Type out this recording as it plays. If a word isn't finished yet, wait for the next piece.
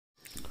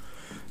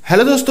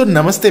Hello दोस्तों,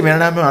 नमस्ते। मेरा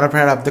नाम है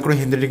और आप देख रहे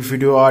हो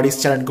हिंदीटेक और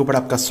इस चैनल के ऊपर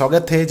आपका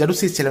स्वागत है। जरूर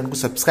से इस चैनल को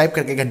सब्सक्राइब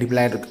करके घंटी बेल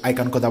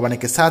आइकन को दबाने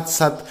के साथ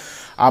साथ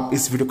आप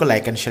इस वीडियो को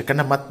लाइक एंड शेयर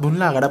करना मत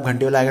भूलना। अगर आप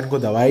घंटे वाला आइकन को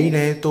दबा ही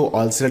रहे तो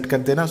ऑल सेलेक्ट कर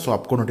देना, सो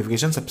आपको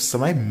नोटिफिकेशन सबसे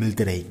समय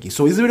मिलती रहेगी।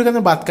 सो इस वीडियो के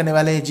अंदर बात करने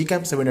वाले हैं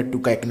Gcam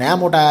 7.2 का एक नया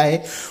मोड आया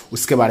है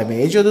उसके बारे में।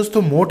 ये जो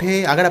दोस्तों मोड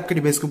है, अगर आपके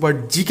डिवाइस के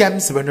ऊपर Gcam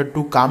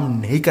 7.2 काम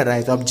नहीं कर रहा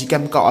है तो आप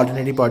Gcam का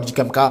ऑल्टरनेटिव और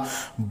Gcam का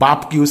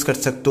बाप की यूज कर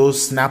सकते हो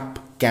स्नैप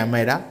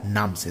कैमरा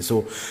नाम से।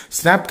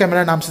 स्नैप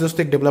कैमरा नाम से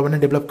दोस्तों एक डेवलपर ने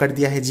डेवलप कर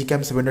दिया है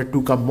Gcam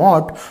 7.2 का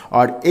मॉड।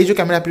 और ये जो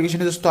कैमरा एप्लीकेशन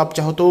है दोस्तों, आप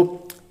चाहो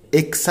तो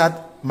एक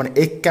साथ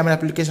एक कैमरा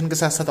एप्लीकेशन के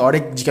साथ साथ और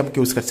एक Gcam की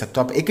यूज कर सकते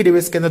हो। आप एक ही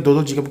डिवाइस के अंदर दो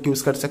Gcam की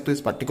यूज कर सकते हो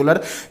इस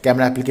पर्टिकुलर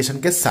कैमरा एप्लीकेशन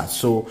के साथ।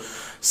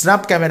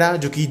 स्नैप कैमरा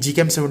जो कि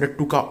Gcam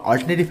 7.2 का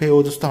ऑल्टरनेटिव है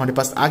वो दोस्तों हमारे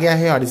पास आ गया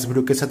है और इस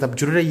वीडियो के साथ आप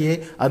जुड़े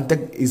रहिए, अंत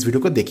तक इस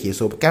वीडियो को देखिए।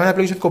 कैमरा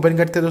एप्लीकेशन को ओपन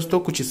करते हैं दोस्तों,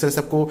 कुछ इस तरह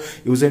से आपको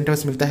यूजर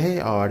इंटरफेस मिलता है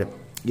और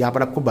यहाँ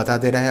पर आपको बता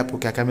दे रहा है आपको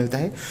क्या क्या मिलता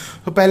है।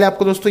 तो पहले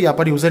आपको दोस्तों यहाँ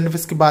पर यूजर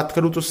इंटरफेस की बात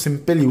करूँ तो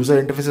सिंपल यूजर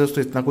इंटरफेस है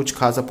दोस्तों, इतना कुछ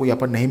खास आपको यहाँ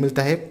पर नहीं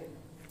मिलता है।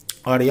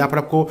 और यहाँ पर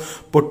आपको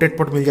पोर्ट्रेट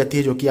मोड मिल जाती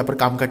है जो कि यहाँ पर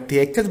काम करती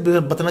है। एक चीज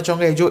बताना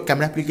चाहूंगा, ये जो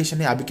कैमरा एप्लीकेशन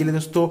है अभी के लिए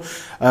दोस्तों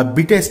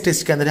बीटा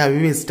स्टेज के अंदर है, अभी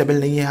भी स्टेबल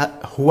नहीं है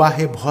हुआ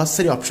है। बहुत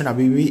सारे ऑप्शन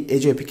अभी भी ये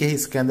जो एपीके है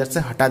इसके अंदर से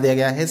हटा दिया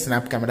गया है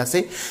स्नैप कैमरा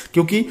से,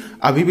 क्योंकि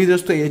अभी भी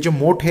दोस्तों ये जो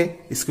मोड है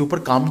इसके ऊपर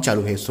काम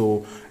चालू है।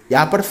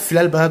 यहाँ पर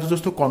फिलहाल बता दो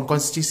दोस्तों कौन कौन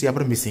सी चीज यहाँ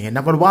पर मिसिंग है।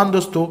 नंबर 1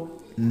 दोस्तों,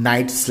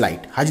 नाइट स्लाइड।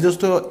 हाँ जी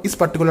दोस्तों, इस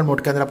पर्टिकुलर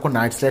मोड के अंदर आपको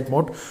नाइट स्लाइड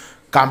मोड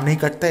काम नहीं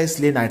करता है,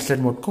 इसलिए नाइट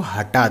स्लाइड मोड को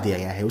हटा दिया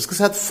गया है। उसके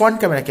साथ फ्रंट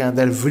कैमरा के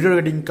अंदर वीडियो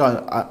रिकॉर्डिंग का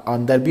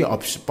अंदर भी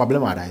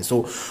प्रॉब्लम आ रहा है।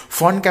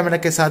 फ्रंट कैमरा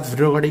के साथ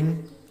वीडियो रिकॉर्डिंग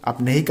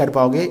आप नहीं कर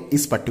पाओगे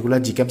इस पर्टिकुलर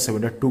Gcam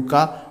 7.2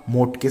 का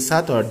मोड के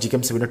साथ और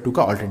Gcam 7.2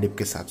 का ऑल्टरनेटिव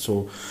के साथ।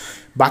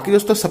 बाकी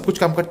दोस्तों सब कुछ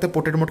काम करते हैं।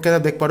 पोर्ट्रेट मोड के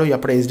अंदर देख पा रहे हो,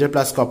 यहाँ पर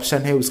HDR+ का ऑप्शन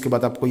है। उसके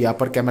बाद आपको यहाँ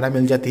पर कैमरा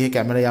मिल जाती है,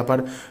 कैमरा यहाँ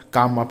पर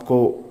काम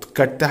आपको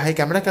करता है।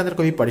 कैमरा के अंदर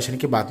कोई परेशानी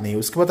की बात नहीं है।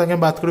 उसके बाद अगर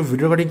बात करूँ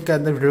वीडियो रिकॉर्डिंग के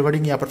अंदर, वीडियो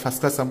रिकॉर्डिंग यहाँ पर फर्स्ट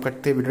क्लास काम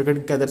करते हैं। वीडियो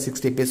रिकॉर्डिंग के अंदर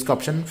 60 FPS का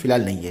ऑप्शन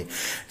फिलहाल नहीं है।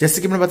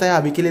 जैसे कि मैंने बताया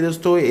अभी के लिए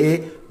दोस्तों ये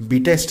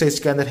बीटा स्टेज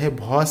के अंदर है,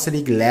 बहुत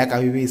सारी लैग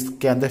अभी भी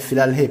इसके अंदर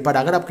फिलहाल है। पर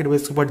अगर आपके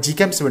डिवाइस के ऊपर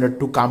Gcam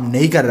 7.2 काम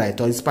नहीं कर रहा है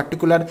तो इस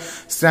पर्टिकुलर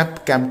स्नैप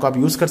कैम को आप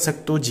यूज कर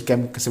सकते हो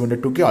Gcam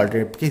 7.2 के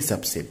ऑल्टरनेटिव के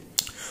हिसाब से।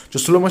 जो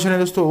स्लो मोशन है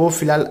दोस्तों वो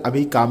फिलहाल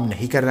अभी काम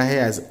नहीं कर रहा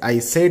है, as I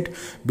said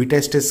beta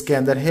stage के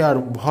अंदर है और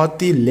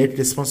बहुत ही लेट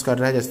रिस्पॉन्स कर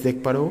रहा है जैसे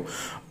देख पा रहे हो।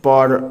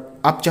 पर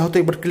आप चाहो तो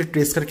एक बार के लिए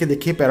ट्रेस करके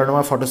देखिए,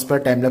 पैनोरामा फोटोस पर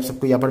टाइम लैप्स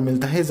आपको यहाँ पर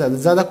मिलता है,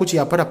 ज्यादा कुछ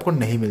यहाँ पर आपको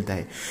नहीं मिलता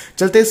है।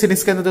 चलते हैं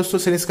सेटिंग्स के अंदर दोस्तों।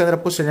 सेटिंग्स के अंदर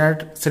आपको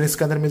स्टैंडर्ड सेटिंग्स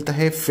के अंदर मिलता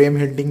है फ्रेम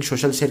हिंटिंग,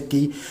 सोशल शेयर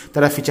की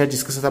तरह फीचर,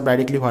 जिसके साथ आप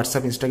डायरेक्टली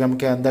व्हाट्सएप, इंस्टाग्राम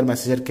के अंदर,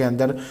 मैसेजर के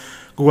अंदर,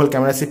 गूगल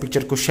कैमरा से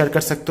पिक्चर को शेयर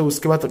कर सकते हो।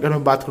 उसके बाद अगर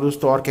मैं बात करूँ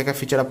दोस्तों और क्या क्या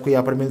फीचर आपको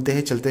यहाँ पर मिलते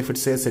हैं, चलते फिर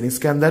से सेटिंग्स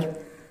के अंदर।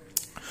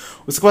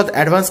 उसके बाद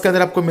एडवांस के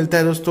अंदर आपको मिलता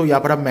है दोस्तों यहाँ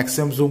पर आप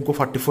मैक्सिमम जूम को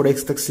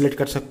 44x तक सिलेक्ट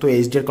कर सकते हो,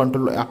 HDR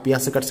कंट्रोल आप यहाँ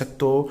से कर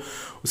सकते हो।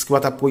 उसके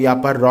बाद आपको यहाँ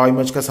पर रॉ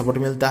इमेज का सपोर्ट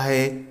मिलता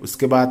है।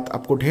 उसके बाद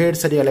आपको ढेर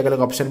सारी अलग अलग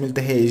ऑप्शन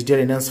मिलते हैं, HDR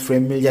एनहांस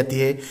फ्रेम मिल जाती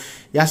है।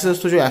 यहाँ से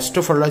दोस्तों जो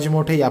एस्ट्रोफोटोलॉजी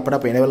मोड है यहाँ पर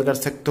आप एनेबल कर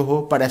सकते हो,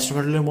 पर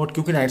एस्ट्रोफोटोलॉजी मोड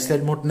क्योंकि नाइट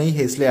स्लाइड मोड नहीं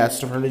है इसलिए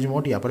एस्ट्रोफोटोलॉजी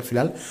मोड यहाँ पर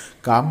फिलहाल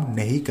काम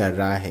नहीं कर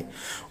रहा है।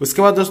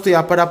 उसके बाद दोस्तों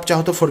यहाँ पर आप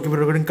चाहो तो 4K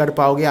रिकॉर्डिंग कर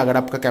पाओगे अगर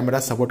आपका कैमरा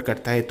सपोर्ट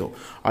करता है तो।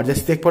 और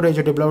जैसे देख पा रहे हो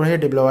जो डेवलपर है,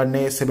 डेवलपर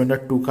ने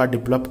 7.2 का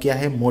डेवलप किया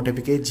है मोड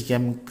एपीके,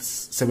 Gcam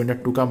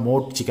 7.2 का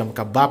मोड, Gcam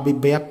का बाप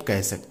भी आप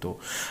कह सकते हो।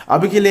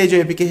 अभी के लिए जो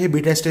एपीके है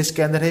बीटा स्टेज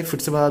के अंदर है, फिर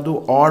से बता दूं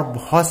और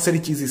बहुत सारी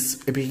चीज इस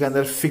एपीके के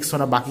अंदर फिक्स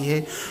होना बाकी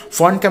है।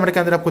 फ्रंट कैमरा के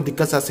अंदर आपको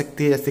दिक्कत आ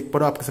सकती है, जैसे देख पा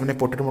रहे हो आपके सामने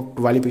पोर्ट्रेट मोड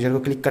वाली पिक्चर को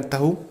क्लिक करता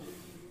हूं।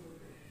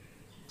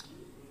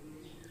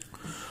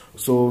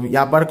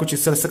 यहाँ पर कुछ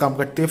इस तरह से काम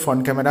करती है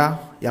फ्रंट कैमरा।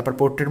 यहाँ पर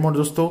पोर्ट्रेट मोड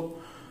दोस्तों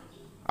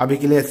अभी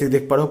के लिए ऐसे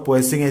देख पा रहे हो,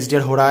 पोजिंग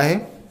HDR हो रहा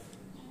है,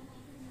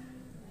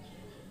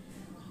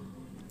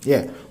 ये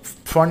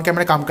फ्रंट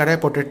कैमरा काम कर रहा है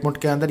पोर्ट्रेट मोड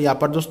के अंदर। यहाँ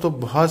पर दोस्तों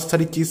बहुत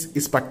सारी चीज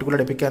इस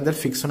पर्टिकुलर एपीके के अंदर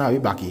फिक्स होना अभी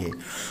बाकी है।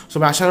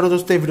 मैं आशा करूँ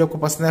दोस्तों ये वीडियो को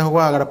पसंद आया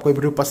होगा। अगर आपको ये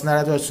वीडियो पसंद आ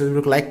रहा है तो इस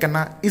वीडियो को लाइक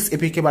करना। इस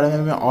एपीके के बारे में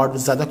मैं और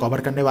ज्यादा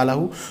कवर करने वाला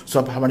हूँ,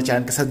 आप हमारे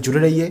चैनल के साथ जुड़े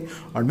रहिए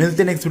और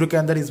मिलते हैं नेक्स्ट वीडियो के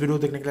अंदर। इस वीडियो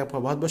को देखने के लिए आपका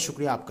बहुत बहुत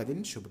शुक्रिया। आपका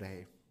दिन शुभ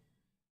रहे।